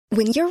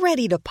When you're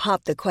ready to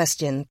pop the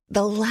question,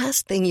 the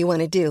last thing you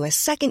want to do is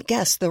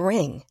second-guess the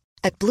ring.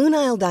 At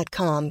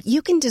BlueNile.com,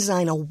 you can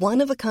design a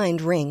one-of-a-kind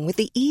ring with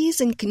the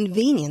ease and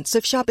convenience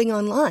of shopping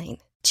online.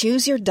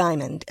 Choose your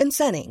diamond and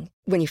setting.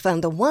 When you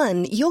find the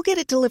one, you'll get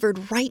it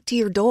delivered right to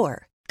your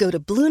door. Go to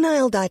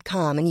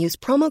BlueNile.com and use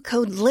promo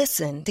code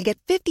LISTEN to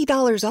get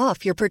 $50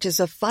 off your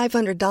purchase of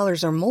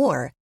 $500 or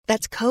more.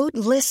 That's code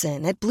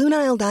LISTEN at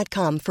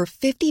BlueNile.com for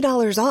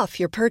 $50 off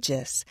your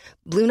purchase.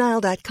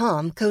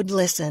 BlueNile.com, code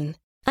LISTEN.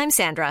 I'm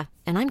Sandra,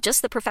 and I'm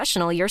just the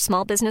professional your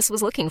small business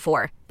was looking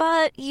for.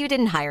 But you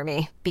didn't hire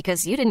me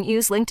because you didn't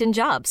use LinkedIn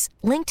Jobs.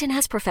 LinkedIn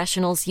has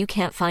professionals you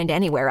can't find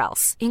anywhere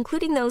else,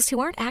 including those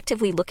who aren't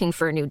actively looking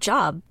for a new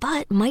job,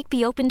 but might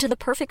be open to the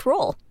perfect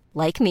role,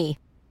 like me.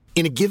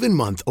 In a given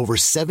month, over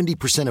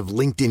 70% of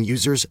LinkedIn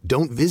users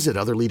don't visit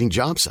other leading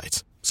job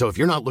sites. So if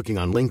you're not looking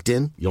on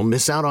LinkedIn, you'll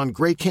miss out on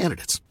great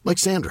candidates like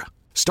Sandra.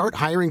 Start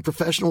hiring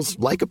professionals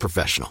like a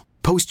professional.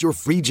 Post your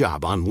free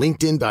job on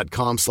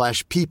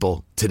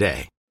linkedin.com/people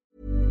today.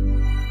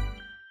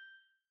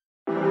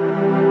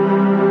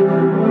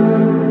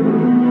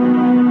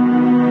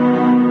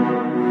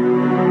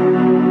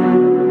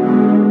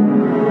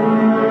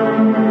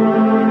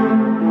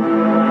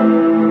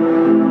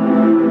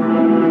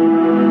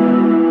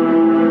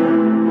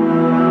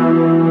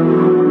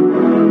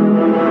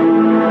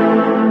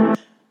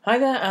 Hi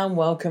there and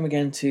welcome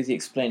again to the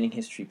Explaining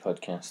History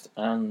podcast,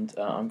 and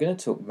I'm going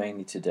to talk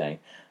mainly today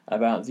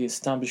about the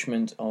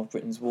establishment of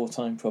Britain's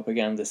wartime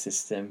propaganda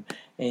system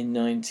in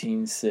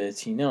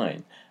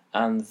 1939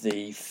 and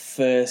the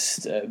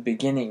first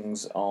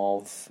beginnings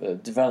of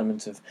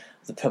development of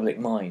the public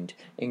mind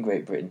in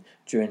Great Britain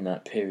during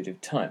that period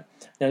of time.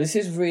 Now this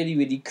is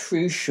really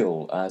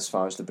crucial as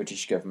far as the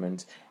British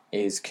government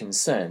is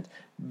concerned,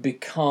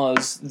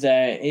 because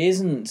there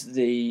isn't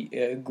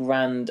the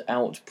grand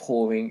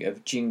outpouring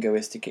of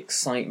jingoistic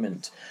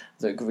excitement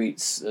that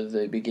greets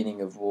the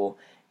beginning of war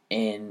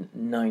in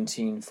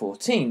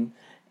 1914.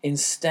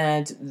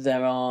 Instead,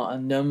 there are a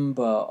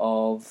number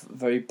of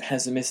very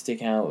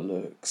pessimistic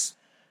outlooks.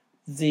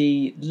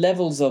 The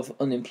levels of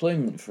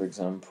unemployment, for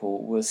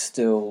example, were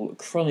still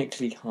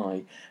chronically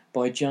high.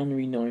 By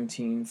January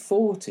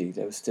 1940,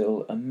 there were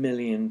still 1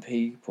 million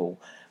people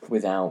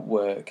without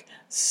work.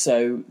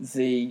 So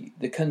the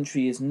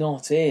country is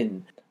not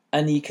in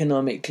an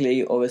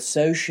economically or a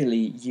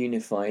socially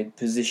unified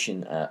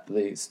position at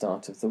the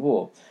start of the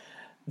war.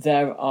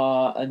 There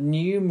are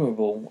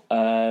innumerable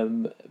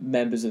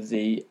members of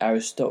the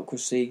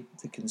aristocracy,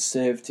 the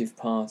Conservative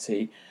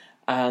Party,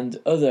 and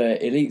other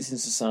elites in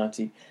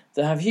society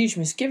that have huge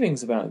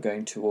misgivings about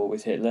going to war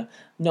with Hitler,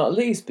 not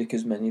least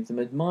because many of them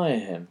admire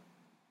him.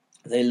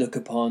 They look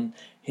upon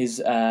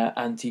his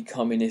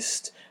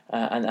anti-communist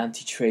and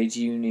anti-trade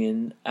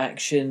union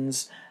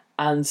actions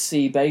and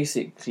see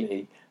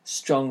basically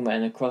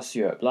strongmen across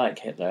Europe like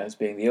Hitler as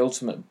being the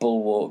ultimate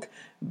bulwark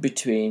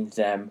between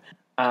them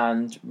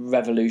and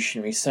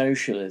revolutionary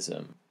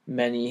socialism.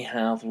 Many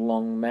have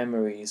long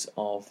memories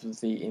of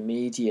the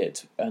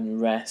immediate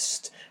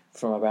unrest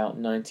from about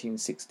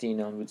 1916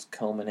 onwards,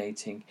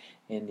 culminating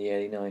in the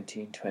early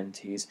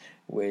 1920s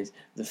with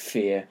the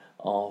fear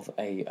of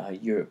a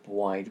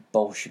Europe-wide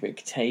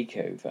Bolshevik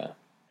takeover.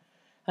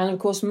 And of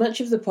course,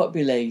 much of the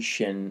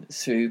population,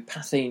 through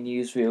pathé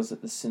newsreels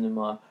at the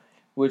cinema,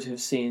 would have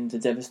seen the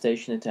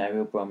devastation that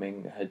aerial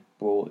bombing had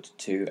brought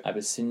to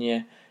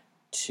Abyssinia,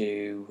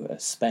 to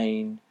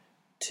Spain,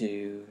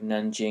 to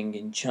Nanjing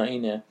in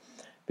China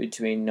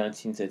between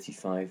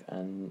 1935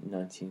 and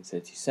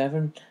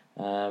 1937.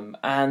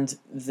 And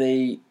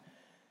the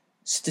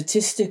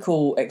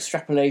statistical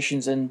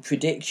extrapolations and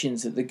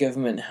predictions that the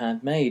government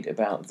had made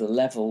about the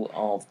level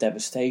of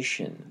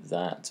devastation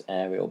that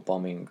aerial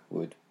bombing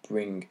would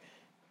bring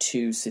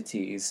to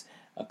cities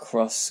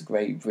across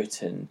Great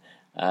Britain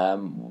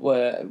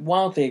were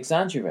wildly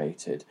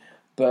exaggerated,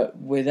 but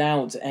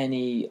without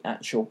any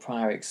actual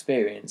prior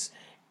experience,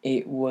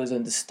 it was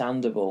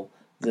understandable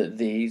that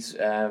this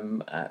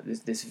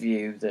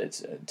view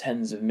that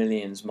tens of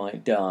millions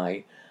might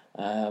die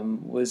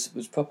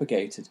was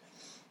propagated.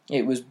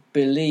 It was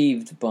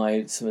believed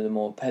by some of the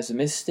more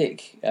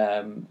pessimistic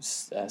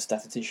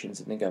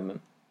statisticians in the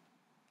government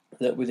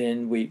that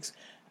within weeks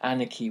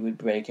anarchy would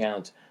break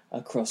out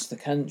across the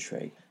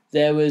country.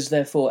 There was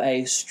therefore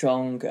a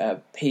strong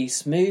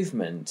peace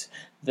movement.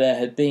 There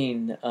had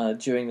been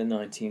during the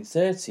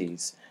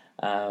 1930s,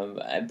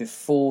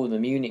 before the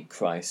Munich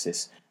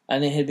crisis,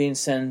 and it had been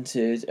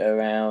centred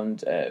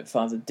around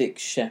Father Dick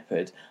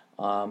Shepherd,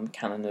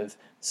 canon of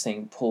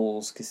St.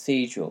 Paul's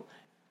Cathedral.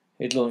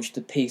 It launched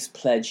the Peace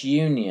Pledge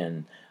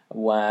Union,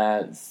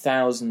 where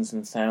thousands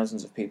and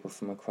thousands of people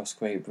from across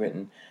Great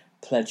Britain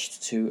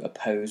pledged to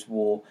oppose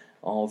war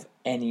of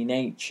any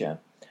nature.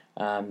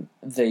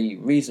 The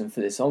reason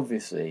for this,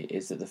 obviously,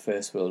 is that the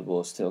First World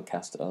War still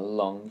cast a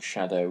long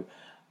shadow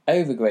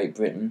over Great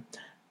Britain,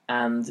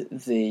 and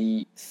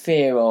the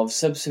fear of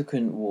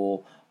subsequent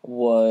war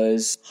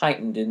was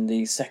heightened in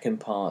the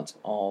second part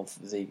of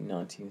the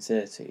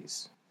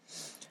 1930s.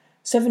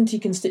 70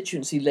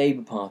 constituency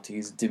Labour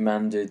parties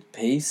demanded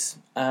peace,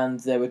 and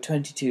there were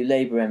 22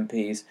 Labour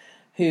MPs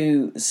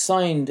who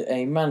signed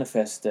a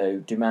manifesto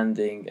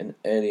demanding an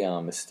early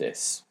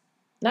armistice.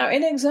 Now,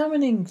 in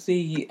examining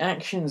the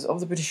actions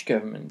of the British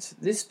government,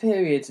 this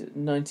period,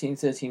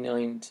 1939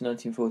 to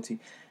 1940,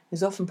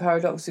 is often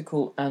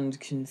paradoxical and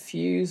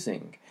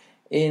confusing,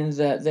 in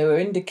that there were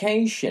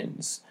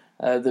indications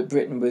that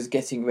Britain was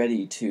getting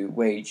ready to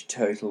wage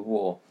total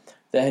war.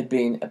 There had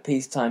been a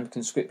peacetime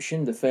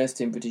conscription, the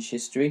first in British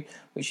history,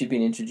 which had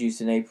been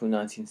introduced in April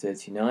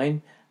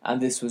 1939,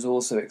 and this was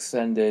also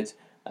extended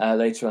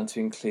later on to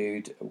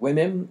include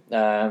women,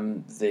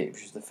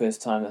 which was the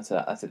first time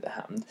that it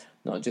happened,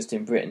 not just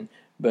in Britain,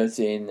 but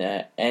in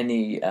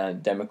any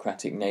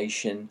democratic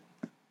nation.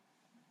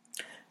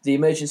 The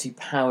Emergency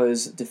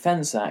Powers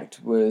Defence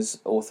Act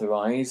was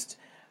authorised,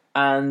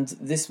 and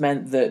this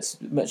meant that,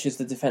 much as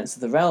the Defence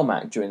of the Realm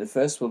Act during the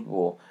First World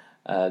War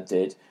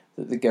did,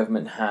 that the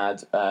government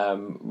had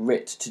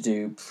writ to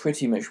do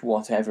pretty much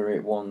whatever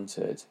it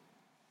wanted.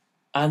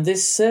 And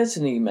this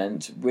certainly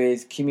meant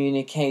with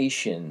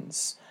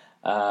communications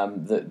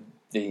that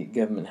the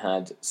government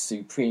had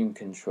supreme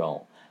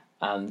control,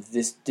 and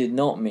this did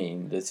not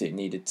mean that it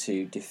needed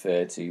to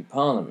defer to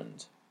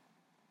Parliament.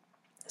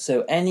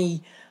 So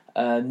any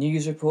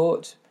news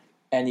report,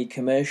 any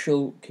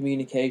commercial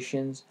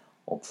communications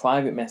or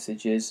private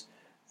messages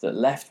that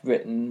left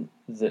Britain,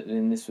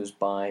 and this was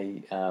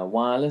by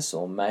wireless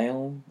or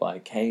mail, by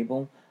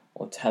cable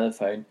or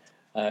telephone,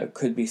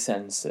 could be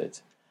censored.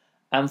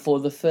 And for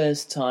the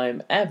first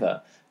time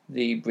ever,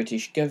 the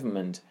British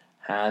government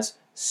has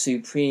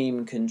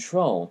supreme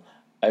control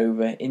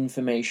over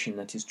information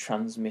that is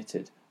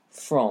transmitted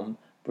from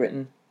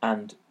Britain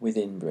and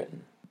within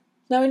Britain.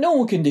 Now, in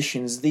normal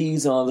conditions,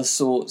 these are the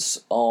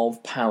sorts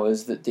of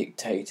powers that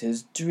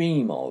dictators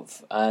dream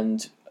of,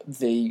 and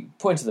the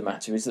point of the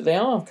matter is that they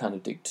are kind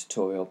of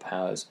dictatorial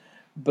powers,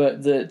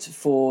 but that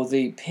for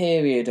the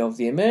period of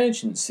the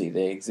emergency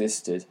they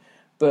existed,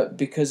 but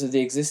because of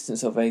the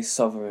existence of a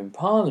sovereign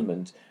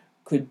parliament,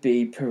 could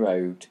be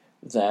prorogued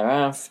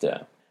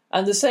thereafter.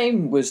 And the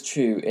same was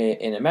true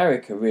in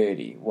America,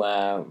 really,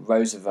 where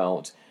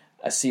Roosevelt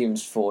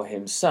assumes for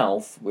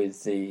himself,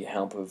 with the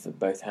help of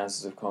both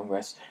houses of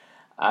Congress,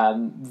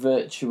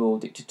 virtual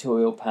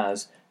dictatorial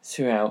powers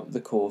throughout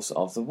the course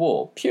of the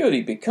war,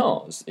 purely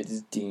because it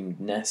is deemed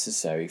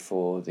necessary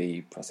for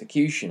the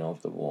prosecution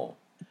of the war.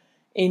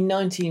 In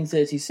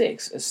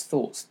 1936, as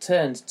thoughts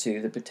turned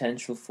to the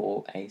potential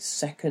for a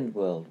Second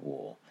World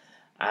War,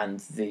 and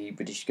the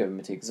British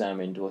government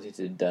examined what it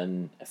had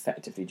done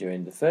effectively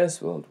during the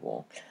First World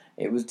War,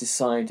 it was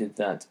decided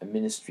that a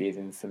Ministry of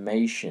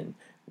Information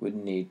would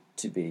need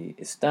to be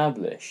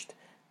established.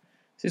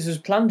 This was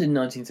planned in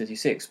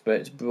 1936,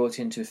 but brought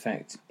into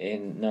effect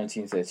in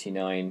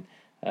 1939,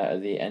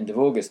 at the end of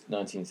August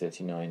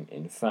 1939,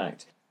 in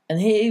fact. And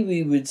here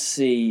we would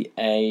see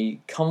a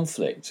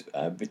conflict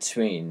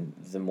between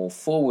the more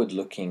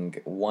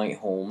forward-looking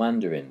Whitehall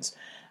Mandarins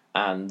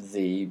and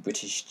the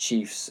British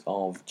Chiefs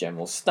of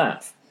General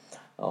Staff,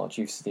 or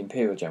Chiefs of the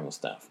Imperial General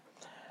Staff.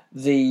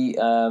 The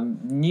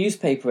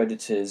newspaper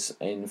editors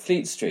in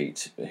Fleet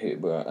Street, who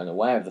were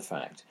unaware of the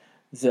fact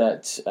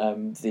that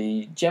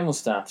the General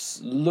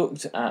Staffs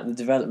looked at the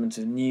development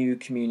of new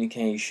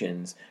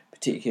communications,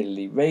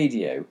 particularly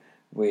radio,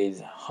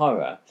 with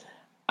horror,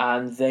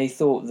 and they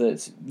thought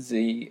that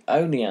the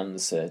only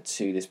answer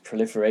to this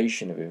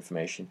proliferation of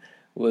information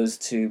was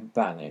to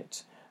ban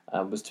it,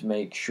 was to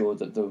make sure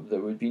that there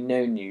would be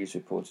no news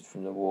reported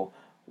from the war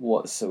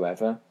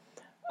whatsoever,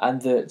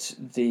 and that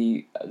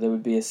there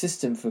would be a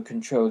system for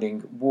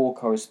controlling war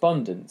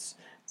correspondence,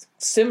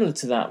 similar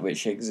to that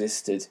which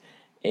existed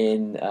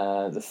in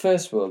the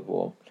First World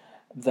War.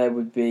 There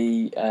would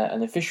be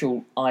an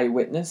official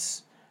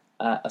eyewitness,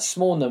 a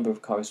small number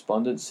of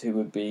correspondents who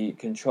would be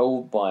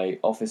controlled by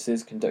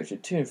officers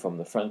conducted to and from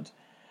the front,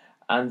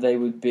 and they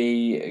would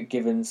be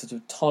given sort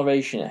of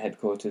toleration at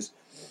headquarters,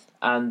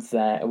 and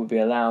they would be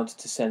allowed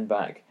to send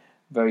back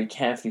very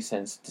carefully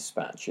censored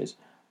dispatches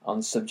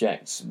on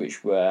subjects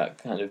which were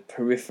kind of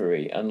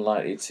periphery,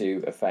 unlikely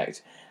to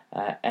affect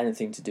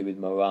anything to do with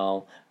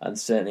morale, and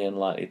certainly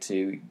unlikely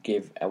to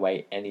give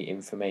away any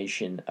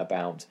information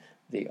about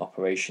the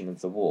operation of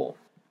the war.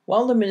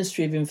 While the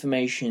Ministry of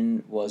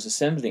Information was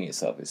assembling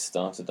itself, it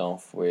started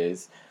off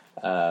with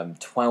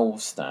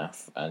 12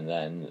 staff and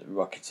then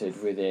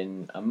rocketed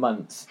within a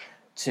month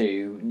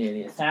to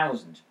nearly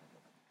 1,000.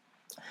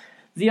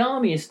 The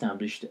Army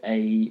established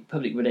a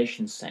public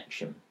relations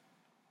section,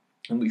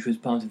 which was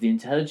part of the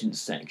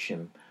intelligence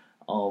section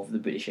of the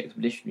British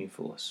Expeditionary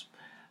Force.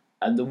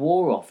 And the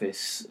War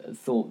Office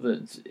thought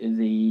that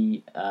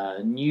the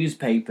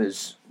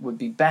newspapers would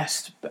be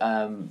best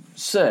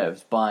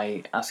served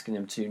by asking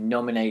them to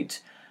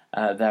nominate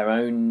their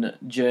own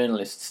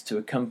journalists to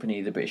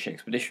accompany the British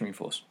Expeditionary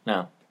Force.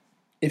 Now,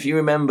 if you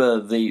remember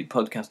the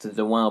podcast I did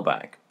a while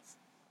back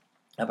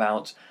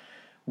about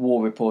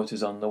war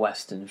reporters on the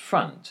Western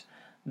Front,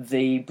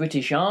 the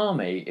British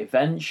Army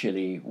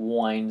eventually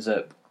winds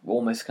up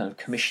almost kind of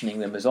commissioning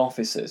them as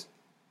officers.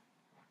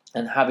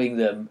 and having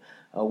them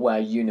wear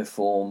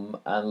uniform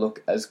and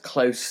look as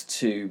close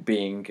to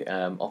being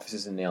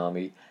officers in the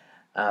army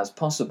as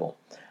possible.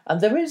 And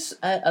there is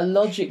a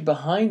logic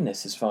behind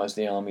this as far as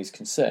the army is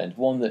concerned,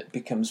 one that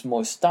becomes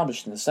more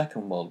established in the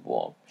Second World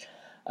War.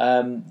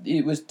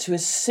 It was to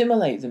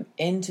assimilate them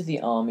into the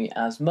army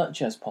as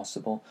much as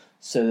possible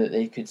so that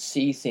they could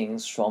see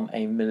things from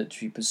a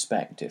military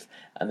perspective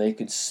and they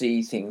could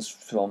see things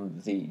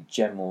from the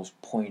general's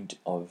point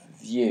of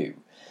view.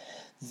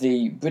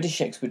 The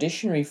British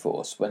Expeditionary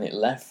Force, when it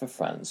left for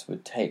France,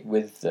 would take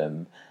with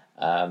them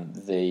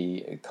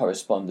the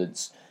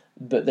correspondence,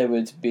 but there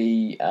would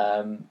be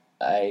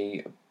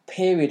a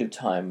period of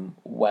time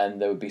when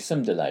there would be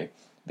some delay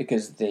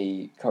because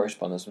the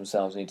correspondents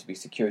themselves need to be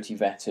security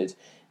vetted,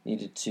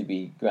 needed to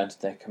be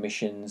granted their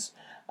commissions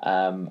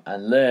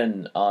and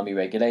learn army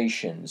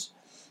regulations.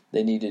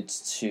 They needed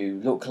to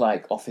look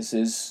like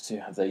officers, to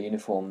have their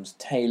uniforms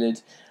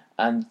tailored,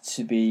 and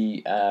to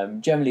be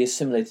generally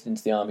assimilated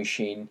into the army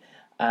sheen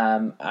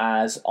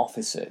as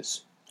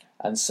officers.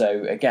 And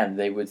so, again,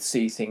 they would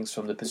see things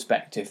from the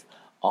perspective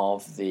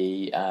of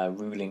the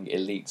ruling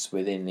elites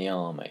within the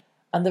army.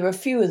 And there are a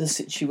few other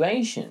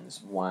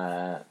situations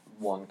where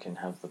one can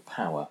have the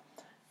power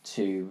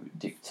to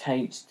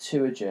dictate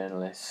to a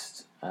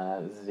journalist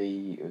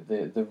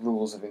the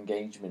rules of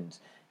engagement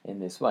in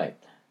this way.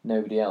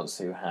 Nobody else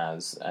who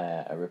has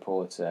a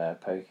reporter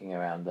poking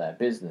around their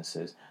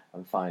businesses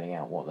and finding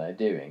out what they're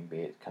doing, be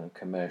it kind of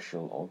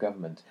commercial or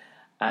government,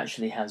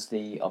 actually has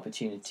the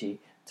opportunity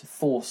to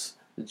force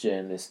the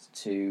journalist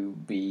to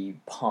be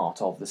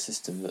part of the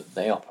system that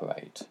they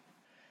operate.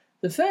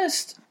 The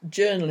first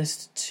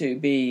journalist to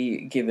be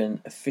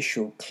given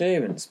official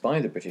clearance by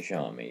the British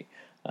Army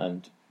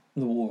and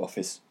the War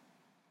Office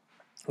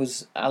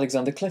was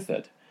Alexander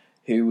Clifford,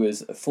 who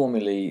was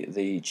formerly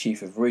the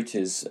chief of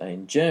Reuters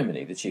in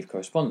Germany, the chief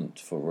correspondent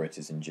for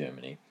Reuters in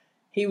Germany.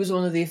 He was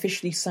one of the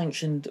officially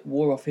sanctioned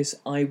War Office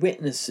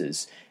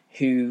eyewitnesses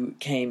who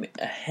came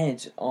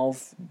ahead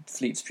of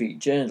Fleet Street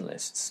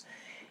journalists.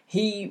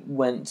 He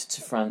went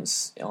to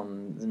France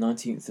on the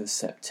 19th of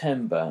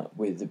September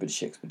with the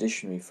British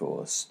Expeditionary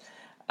Force,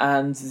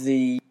 and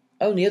the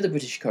only other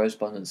British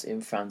correspondents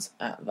in France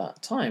at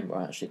that time were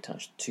actually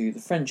attached to the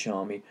French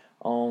army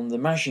on the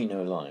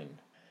Maginot Line.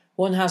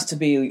 One has to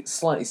be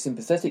slightly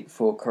sympathetic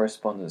for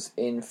correspondents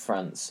in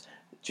France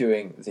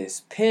during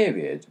this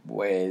period,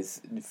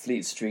 with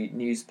Fleet Street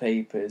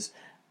newspapers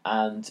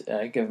and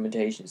government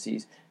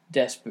agencies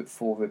desperate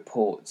for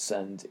reports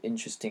and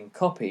interesting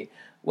copy,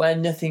 where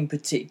nothing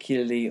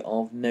particularly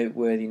of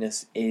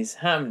noteworthiness is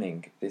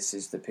happening. This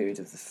is the period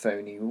of the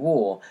phony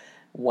war,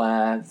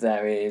 where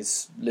there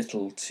is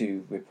little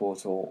to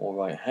report or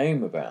write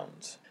home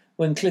about.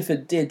 When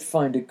Clifford did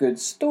find a good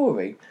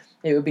story,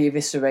 it would be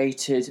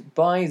eviscerated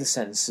by the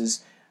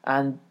censors,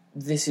 and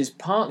this is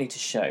partly to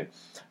show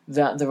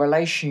that the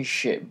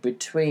relationship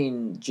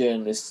between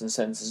journalists and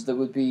censors, that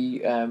would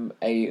be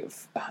a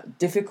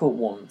difficult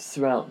one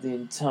throughout the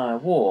entire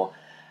war,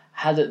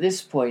 had at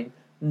this point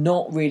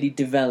not really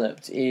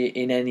developed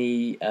in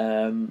any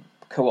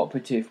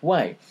cooperative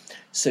way.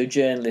 So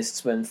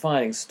journalists, when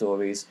filing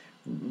stories,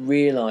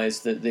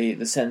 realised that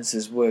the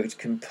censors worked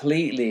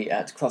completely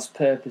at cross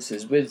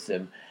purposes with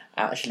them,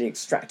 actually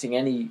extracting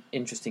any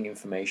interesting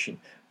information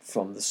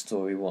from the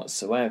story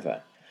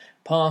whatsoever.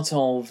 Part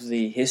of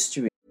the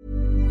history.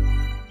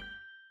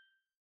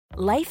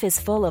 Life is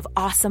full of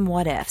awesome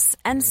what-ifs,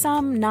 and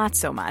some not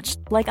so much,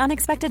 like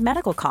unexpected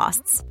medical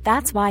costs.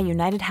 That's why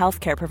United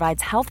Healthcare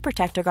provides Health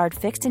Protector Guard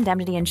fixed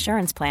indemnity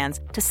insurance plans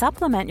to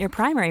supplement your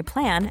primary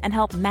plan and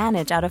help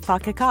manage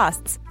out-of-pocket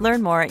costs.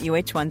 Learn more at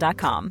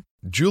uh1.com.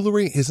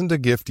 Jewelry isn't a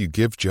gift you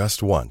give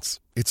just once.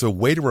 It's a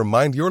way to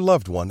remind your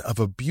loved one of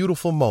a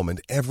beautiful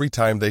moment every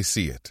time they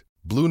see it.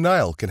 Blue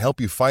Nile can help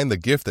you find the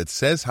gift that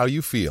says how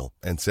you feel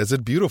and says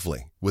it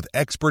beautifully, with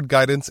expert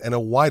guidance and a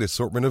wide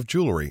assortment of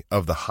jewelry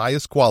of the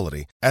highest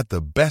quality at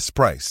the best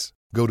price.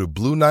 Go to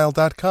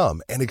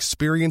BlueNile.com and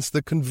experience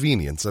the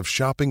convenience of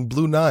shopping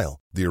Blue Nile,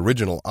 the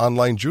original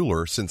online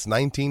jeweler since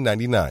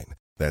 1999.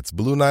 That's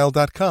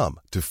BlueNile.com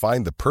to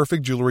find the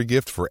perfect jewelry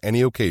gift for any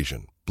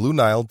occasion.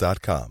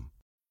 BlueNile.com.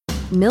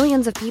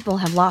 Millions of people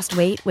have lost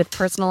weight with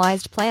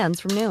personalized plans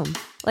from Noom.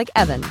 Like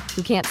Evan,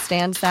 who can't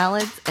stand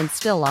salads and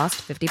still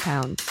lost 50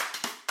 pounds.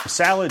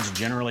 Salads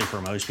generally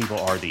for most people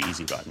are the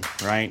easy button,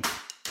 right?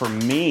 For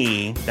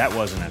me, that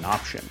wasn't an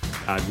option.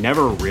 I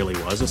never really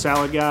was a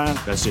salad guy.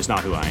 That's just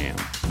not who I am.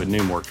 But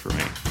Noom worked for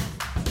me.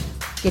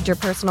 Get your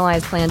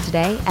personalized plan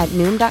today at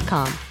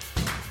Noom.com.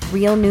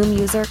 Real Noom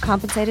user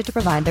compensated to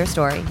provide their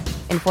story.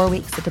 In 4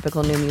 weeks, the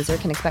typical Noom user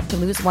can expect to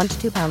lose 1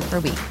 to 2 pounds per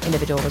week.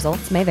 Individual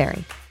results may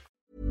vary.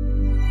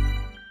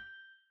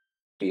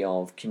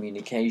 Of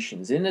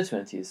communications in the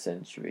 20th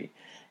century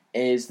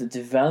is the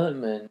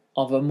development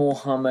of a more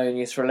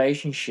harmonious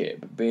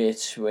relationship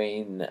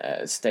between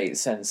state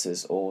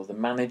censors or the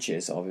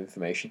managers of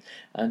information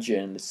and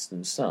journalists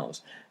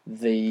themselves.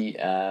 The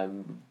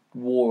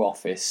War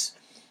Office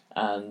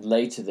and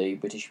later the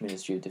British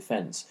Ministry of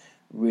Defence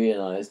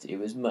realised it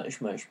was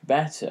much, much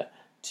better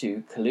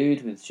to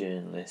collude with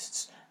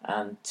journalists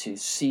and to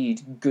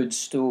seed good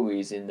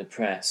stories in the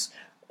press,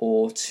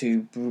 or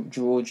to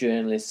draw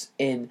journalists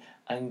in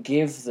and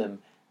give them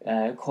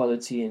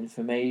quality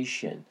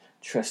information,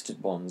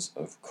 trusted ones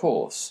of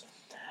course,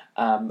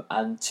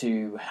 and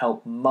to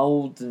help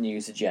mould the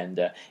news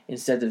agenda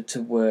instead of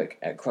to work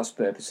at cross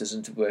purposes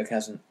and to work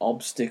as an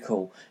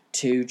obstacle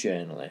to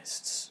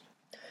journalists.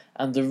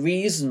 And the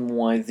reason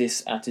why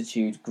this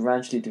attitude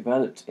gradually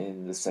developed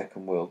in the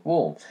Second World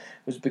War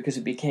was because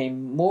it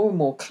became more and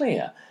more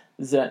clear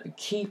that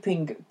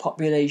keeping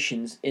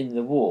populations in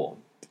the war,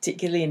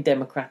 particularly in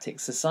democratic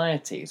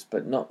societies,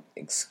 but not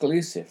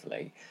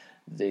exclusively,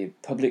 the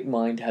public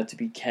mind had to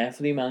be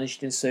carefully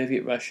managed in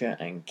Soviet Russia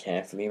and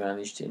carefully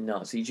managed in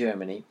Nazi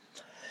Germany.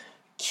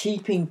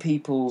 Keeping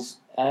people's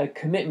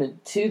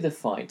commitment to the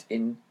fight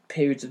in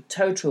periods of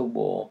total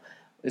war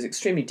was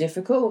extremely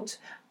difficult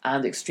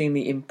and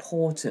extremely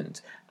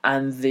important.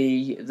 And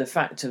the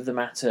fact of the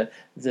matter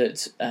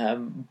that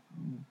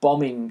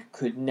bombing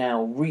could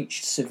now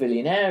reach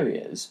civilian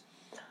areas,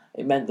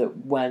 it meant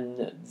that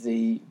when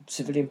the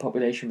civilian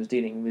population was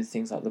dealing with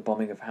things like the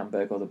bombing of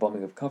Hamburg or the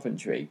bombing of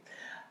Coventry,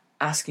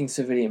 asking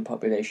civilian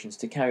populations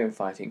to carry on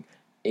fighting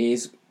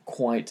is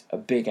quite a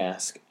big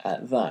ask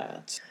at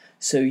that.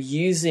 So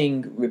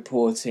using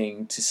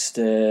reporting to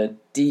stir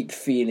deep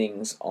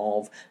feelings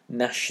of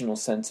national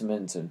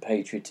sentiment and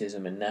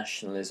patriotism and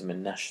nationalism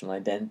and national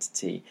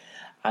identity,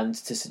 and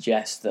to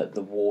suggest that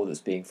the war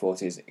that's being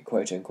fought is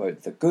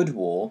quote-unquote the good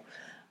war,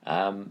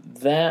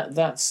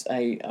 that's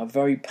a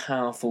very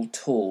powerful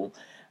tool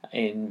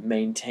in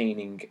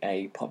maintaining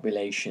a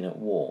population at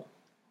war.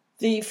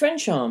 The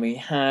French army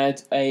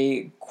had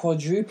a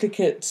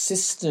quadruplicate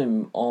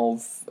system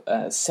of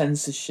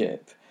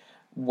censorship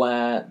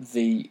where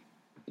the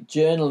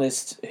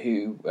journalist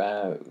who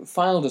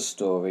filed a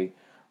story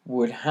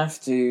would have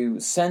to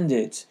send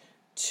it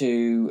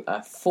to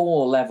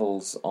 4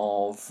 levels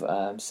of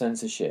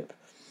censorship.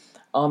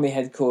 Army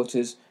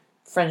headquarters,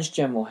 French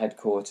General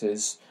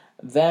Headquarters.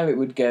 There it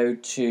would go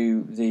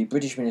to the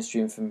British Ministry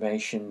of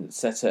Information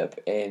set up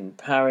in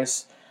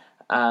Paris,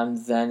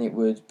 and then it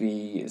would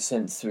be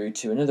sent through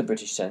to another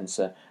British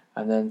censor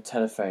and then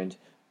telephoned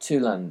to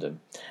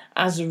London.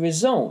 As a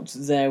result,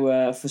 there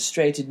were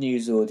frustrated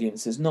news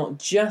audiences, not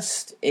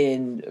just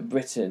in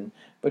Britain,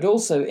 but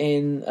also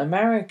in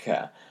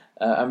America.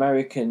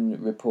 American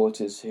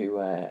reporters who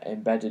were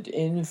embedded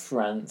in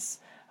France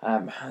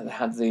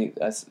had the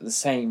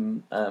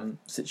same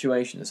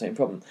situation, the same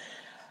problem.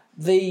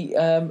 The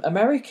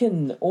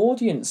American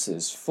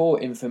audiences for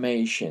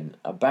information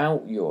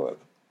about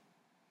Europe,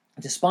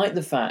 despite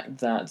the fact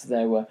that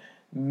there were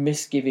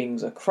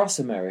misgivings across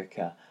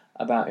America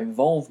about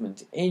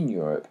involvement in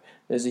Europe,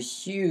 there's a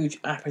huge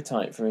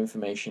appetite for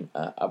information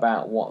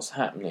about what's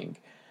happening.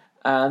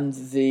 And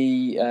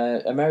the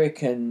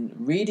American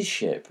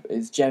readership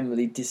is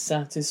generally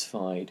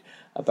dissatisfied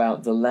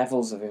about the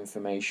levels of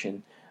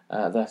information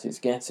that it's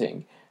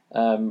getting.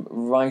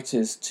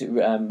 Letters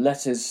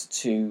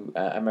to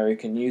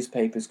American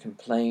newspapers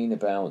complain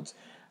about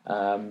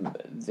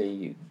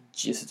the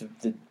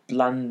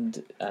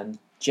bland and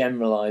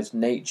generalised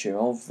nature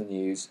of the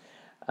news,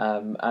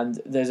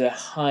 and there's a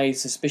high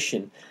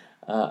suspicion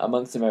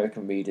amongst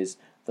American readers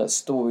that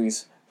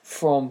stories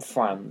from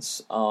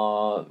France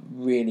are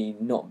really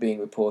not being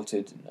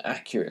reported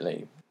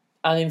accurately.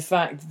 And in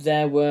fact,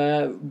 there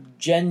were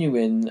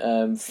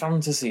genuine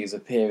fantasies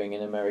appearing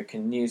in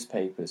American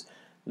newspapers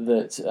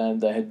that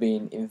there had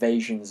been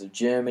invasions of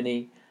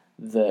Germany,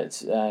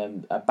 that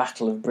a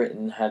Battle of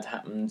Britain had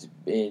happened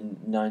in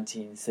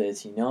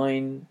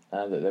 1939,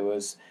 that there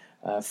was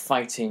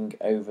fighting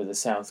over the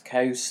south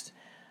coast,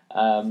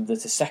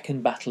 that a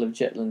second Battle of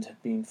Jutland had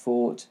been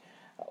fought,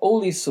 all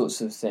these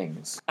sorts of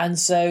things. And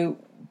so,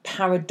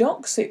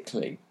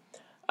 paradoxically,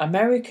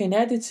 American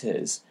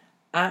editors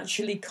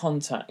actually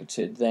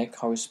contacted their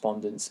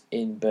correspondents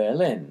in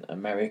Berlin,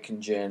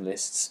 American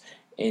journalists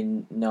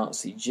in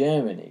Nazi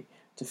Germany,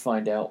 to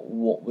find out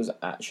what was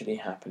actually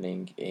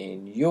happening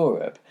in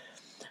Europe.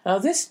 Now,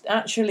 this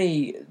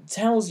actually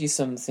tells you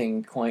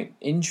something quite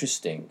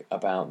interesting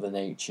about the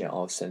nature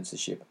of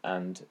censorship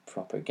and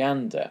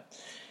propaganda.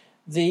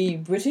 The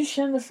British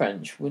and the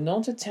French were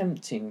not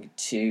attempting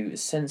to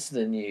censor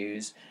the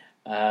news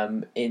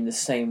in the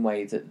same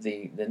way that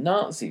the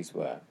Nazis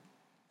were.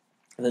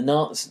 The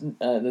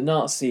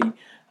Nazi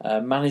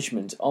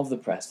management of the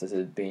press that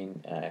had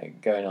been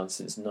going on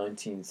since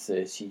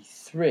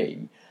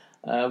 1933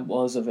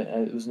 was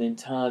an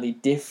entirely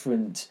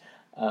different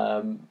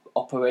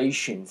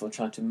operation for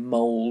trying to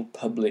mould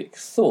public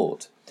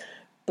thought.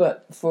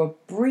 But for a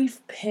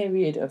brief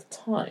period of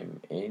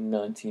time in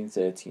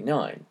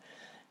 1939,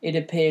 it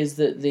appears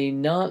that the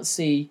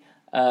Nazi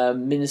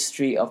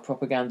Ministry of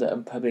Propaganda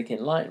and Public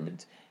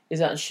Enlightenment is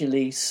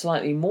actually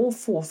slightly more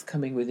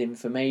forthcoming with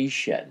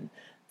information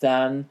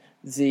than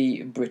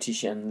the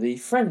British and the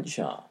French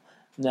are.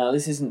 Now,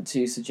 this isn't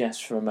to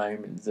suggest for a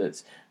moment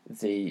that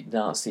the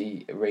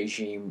Nazi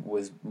regime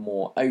was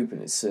more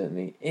open. It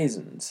certainly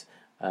isn't.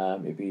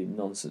 It'd be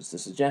nonsense to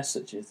suggest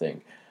such a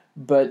thing.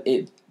 but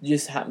it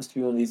just happens to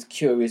be one of these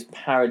curious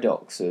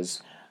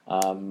paradoxes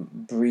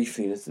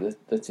briefly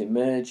that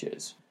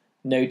emerges.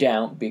 No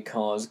doubt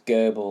because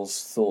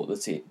Goebbels thought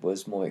that it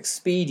was more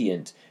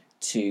expedient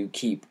to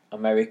keep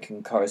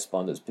American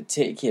correspondents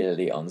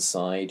particularly on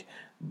side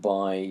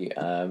by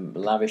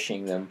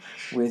lavishing them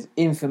with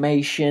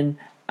information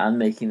and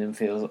making them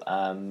feel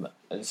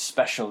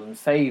special and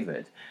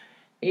favoured,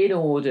 in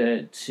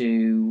order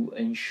to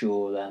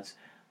ensure that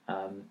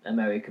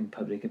American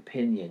public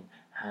opinion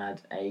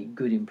had a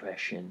good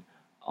impression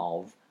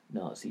of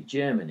Nazi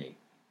Germany.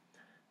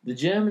 The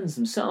Germans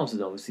themselves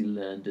had obviously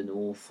learned an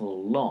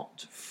awful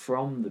lot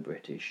from the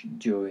British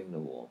during the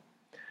war,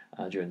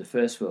 during the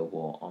First World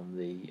War, on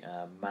the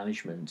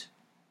management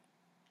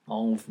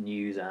of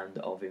news and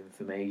of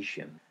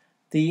information.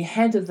 The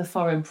head of the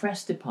Foreign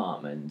Press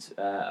Department,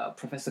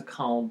 Professor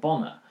Karl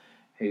Bonner,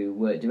 who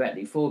worked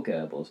directly for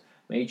Goebbels,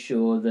 made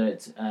sure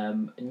that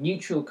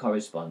neutral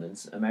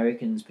correspondents,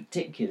 Americans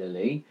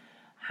particularly,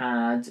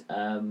 had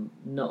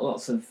not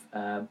lots of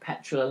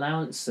petrol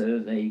allowance so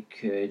they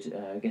could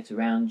get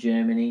around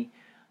Germany,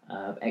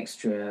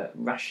 extra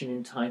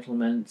ration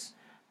entitlements,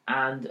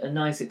 and a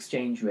nice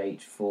exchange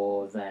rate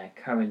for their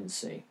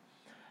currency.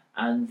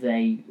 And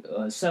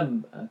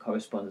some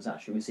correspondents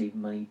actually received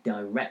money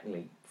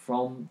directly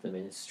from the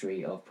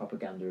Ministry of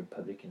Propaganda and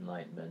Public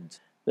Enlightenment,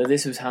 though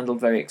this was handled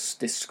very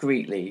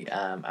discreetly,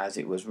 as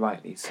it was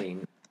rightly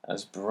seen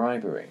as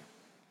bribery.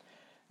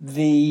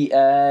 The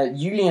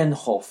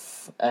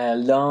Julienhof, a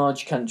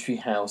large country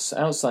house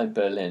outside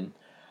Berlin,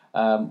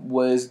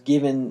 was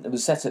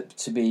set up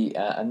to be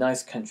a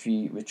nice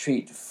country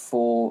retreat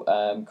for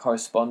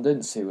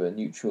correspondents who were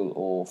neutral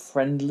or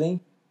friendly,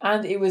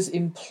 and it was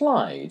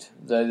implied,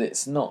 though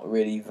it's not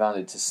really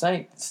valid to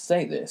state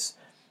this,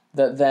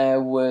 that there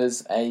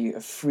was a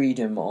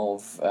freedom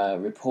of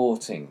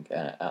reporting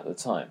at the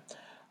time.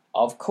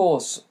 Of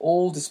course,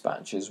 all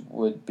dispatches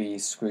would be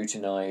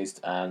scrutinised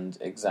and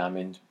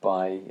examined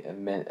by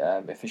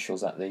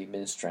officials at the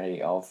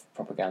Ministry of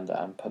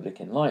Propaganda and Public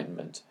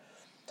Enlightenment.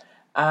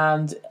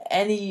 And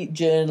any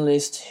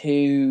journalist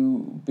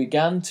who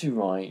began to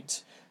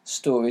write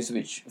stories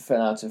which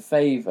fell out of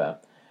favour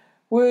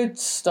would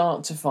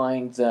start to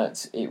find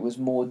that it was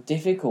more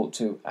difficult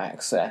to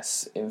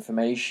access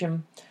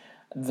information,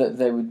 that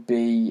there would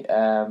be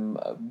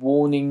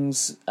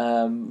warnings,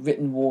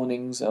 written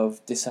warnings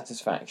of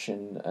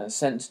dissatisfaction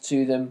sent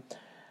to them,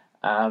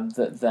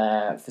 that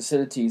their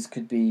facilities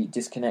could be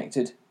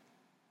disconnected.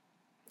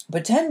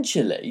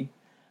 Potentially,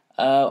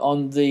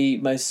 on the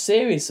most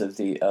serious of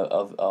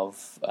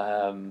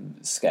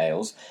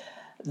scales,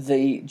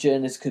 the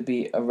journalists could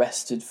be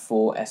arrested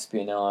for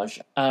espionage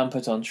and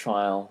put on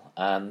trial,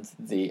 and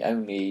the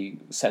only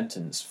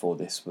sentence for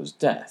this was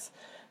death.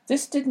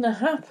 This didn't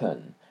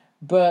happen,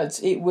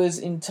 but it was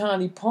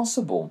entirely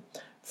possible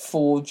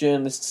for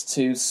journalists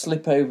to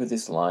slip over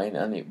this line,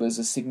 and it was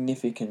a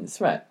significant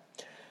threat.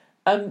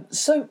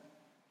 So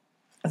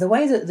the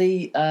way that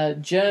the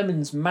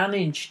Germans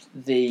managed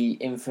the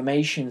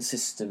information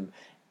system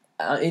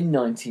in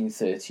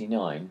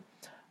 1939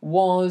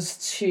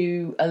 was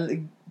to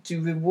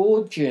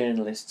reward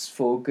journalists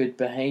for good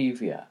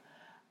behaviour,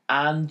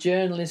 and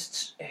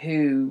journalists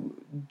who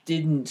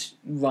didn't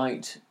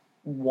write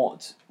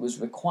what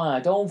was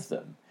required of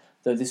them,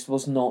 though this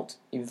was not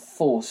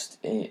enforced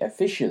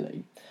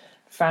officially,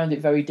 found it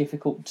very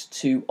difficult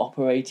to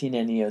operate in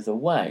any other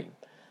way.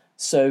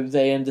 So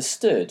they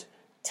understood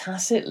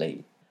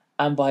tacitly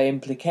and by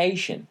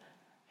implication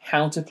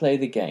how to play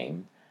the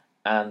game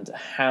and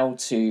how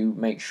to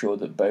make sure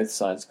that both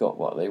sides got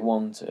what they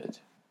wanted.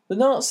 The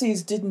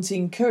Nazis didn't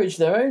encourage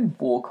their own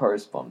war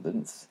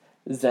correspondence.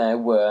 There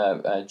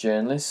were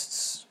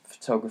journalists,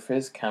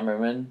 photographers,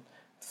 cameramen,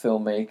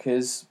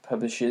 filmmakers,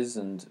 publishers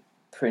and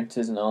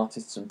printers and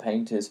artists and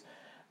painters,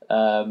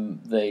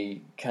 the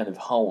kind of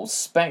whole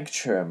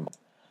spectrum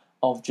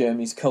of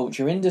Germany's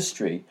culture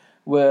industry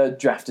were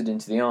drafted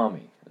into the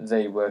army.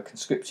 They were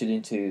conscripted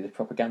into the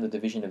propaganda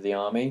division of the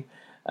army,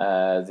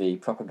 the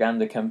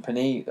propaganda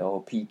company,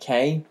 or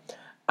PK,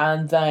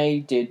 and they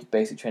did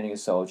basic training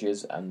as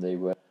soldiers, and they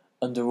were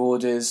under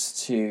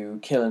orders to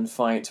kill and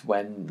fight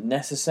when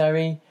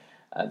necessary.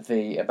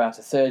 About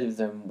a third of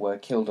them were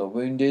killed or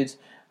wounded,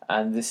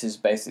 and this is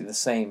basically the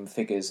same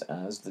figures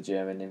as the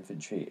German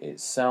infantry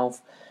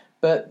itself.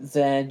 But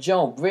their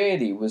job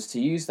really was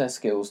to use their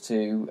skills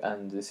to,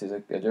 and this is a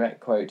direct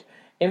quote,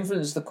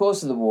 influence the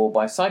course of the war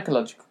by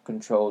psychological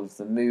control of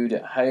the mood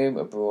at home,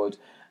 abroad,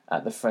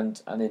 at the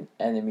front and in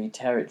enemy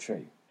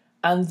territory.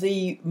 And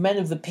the men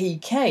of the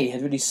PK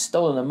had really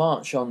stolen a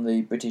march on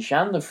the British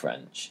and the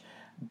French.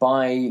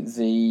 By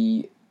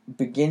the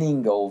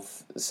beginning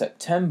of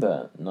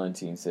September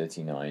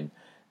 1939,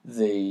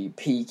 the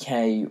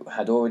PK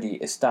had already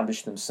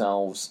established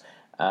themselves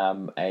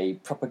a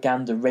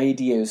propaganda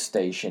radio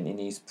station in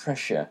East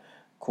Prussia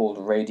called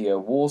Radio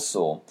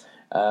Warsaw,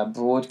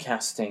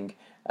 broadcasting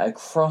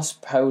across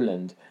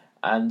Poland,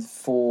 and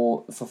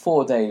for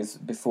 4 days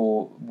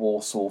before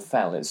Warsaw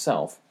fell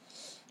itself.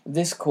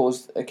 This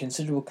caused a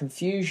considerable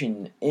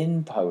confusion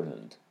in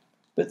Poland.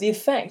 But the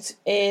effect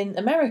in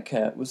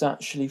America was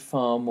actually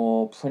far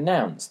more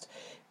pronounced.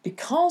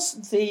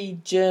 Because the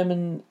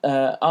German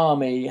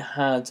army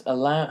had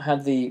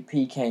the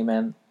PK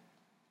men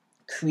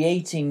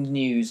creating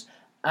news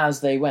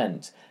as they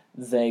went.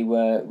 They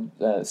were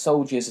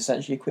soldiers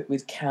essentially equipped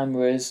with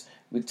cameras,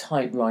 with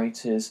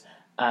typewriters,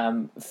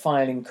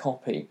 filing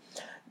copy.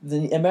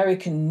 The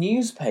American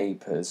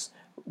newspapers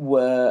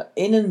were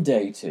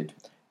inundated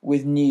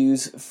with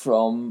news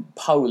from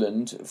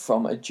Poland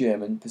from a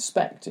German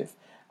perspective,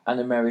 and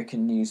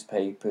American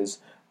newspapers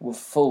were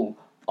full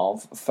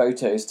of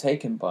photos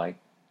taken by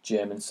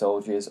German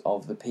soldiers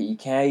of the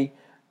PK,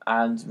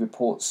 and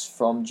reports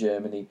from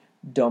Germany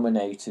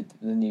dominated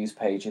the news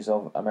pages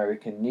of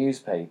American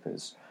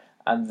newspapers.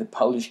 And the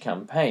Polish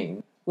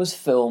campaign was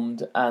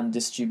filmed and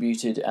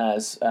distributed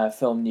as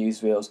film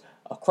newsreels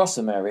across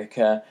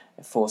America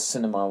for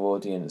cinema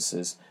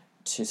audiences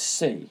to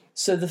see.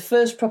 So the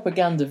first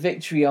propaganda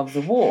victory of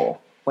the war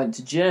went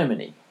to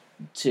Germany,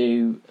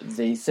 to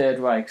the Third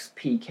Reich's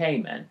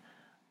PK men,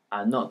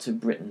 and not to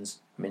Britain's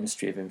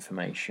Ministry of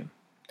Information.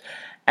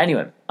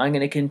 Anyway, I'm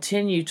going to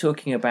continue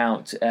talking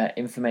about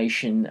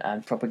information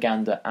and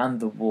propaganda and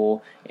the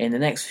war in the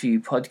next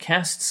few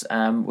podcasts.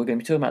 We're going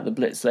to be talking about the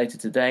Blitz later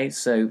today,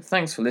 so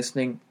thanks for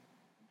listening.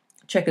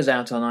 Check us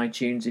out on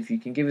iTunes. If you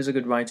can give us a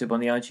good write-up on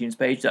the iTunes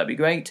page, that'd be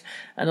great.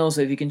 And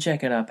also, if you can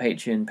check out our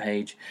Patreon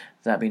page,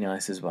 that'd be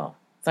nice as well.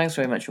 Thanks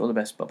very much. All the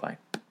best. Bye-bye.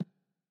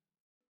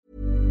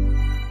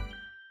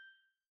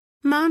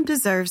 Mom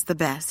deserves the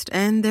best,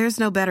 and there's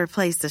no better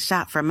place to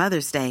shop for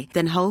Mother's Day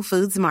than Whole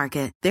Foods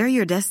Market. They're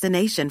your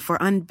destination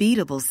for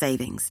unbeatable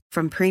savings,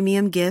 from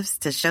premium gifts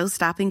to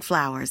show-stopping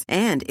flowers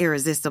and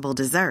irresistible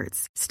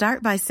desserts.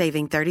 Start by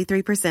saving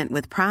 33%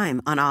 with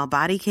Prime on all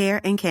body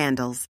care and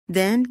candles.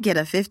 Then get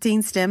a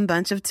 15-stem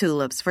bunch of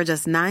tulips for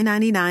just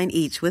 $9.99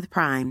 each with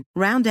Prime.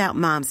 Round out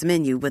Mom's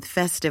menu with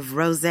festive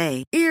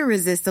rosé,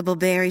 irresistible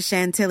berry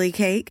chantilly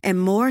cake,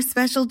 and more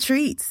special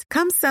treats.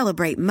 Come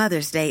celebrate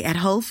Mother's Day at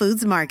Whole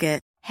Foods Market.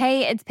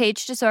 Hey, it's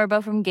Paige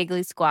DeSorbo from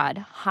Giggly Squad.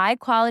 High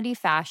quality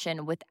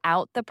fashion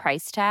without the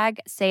price tag.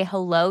 Say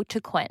hello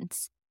to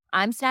Quince.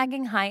 I'm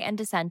snagging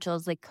high-end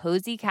essentials like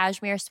cozy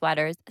cashmere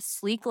sweaters,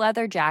 sleek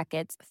leather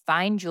jackets,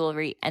 fine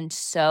jewelry, and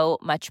so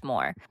much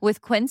more.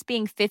 With Quince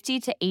being 50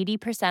 to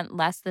 80%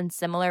 less than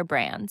similar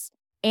brands.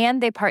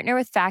 And they partner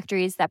with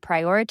factories that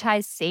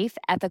prioritize safe,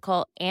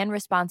 ethical, and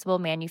responsible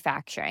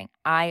manufacturing.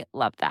 I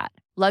love that.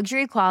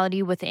 Luxury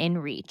quality within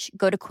reach.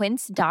 Go to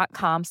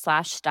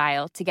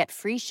quince.com/style to get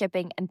free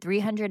shipping and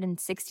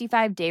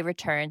 365-day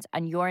returns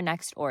on your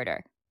next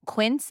order.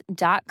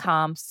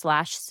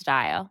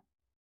 Quince.com/style.